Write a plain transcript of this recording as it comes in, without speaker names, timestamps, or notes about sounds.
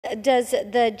Does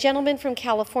the gentleman from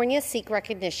California seek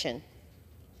recognition?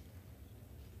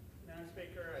 Madam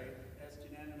Speaker, I ask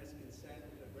unanimous consent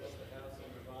to address the House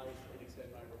and revise and extend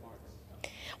my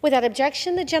remarks. Without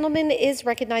objection, the gentleman is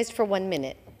recognized for 1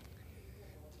 minute.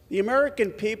 The American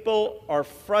people are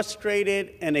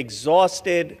frustrated and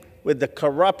exhausted with the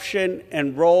corruption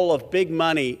and role of big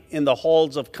money in the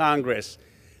halls of Congress.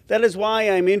 That is why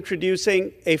I'm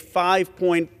introducing a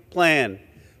 5-point plan.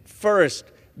 First,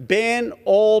 ban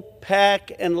all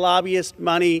PAC and lobbyist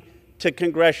money to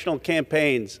congressional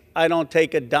campaigns. I don't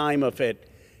take a dime of it.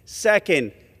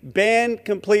 Second, ban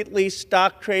completely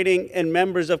stock trading and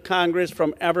members of Congress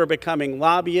from ever becoming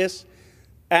lobbyists.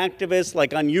 Activists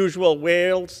like Unusual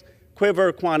Whales,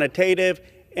 Quiver Quantitative,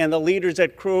 and the leaders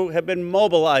at Crew have been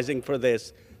mobilizing for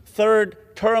this.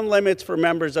 Third, term limits for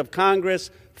members of Congress.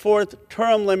 Fourth,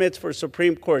 term limits for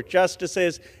Supreme Court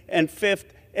justices. And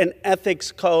fifth, an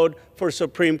ethics code for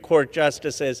Supreme Court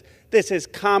justices. This is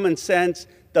common sense.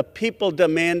 The people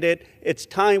demand it. It's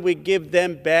time we give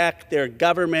them back their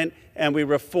government and we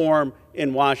reform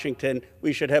in Washington.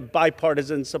 We should have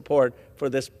bipartisan support for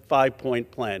this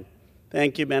 5-point plan.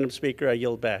 Thank you, Madam Speaker. I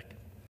yield back.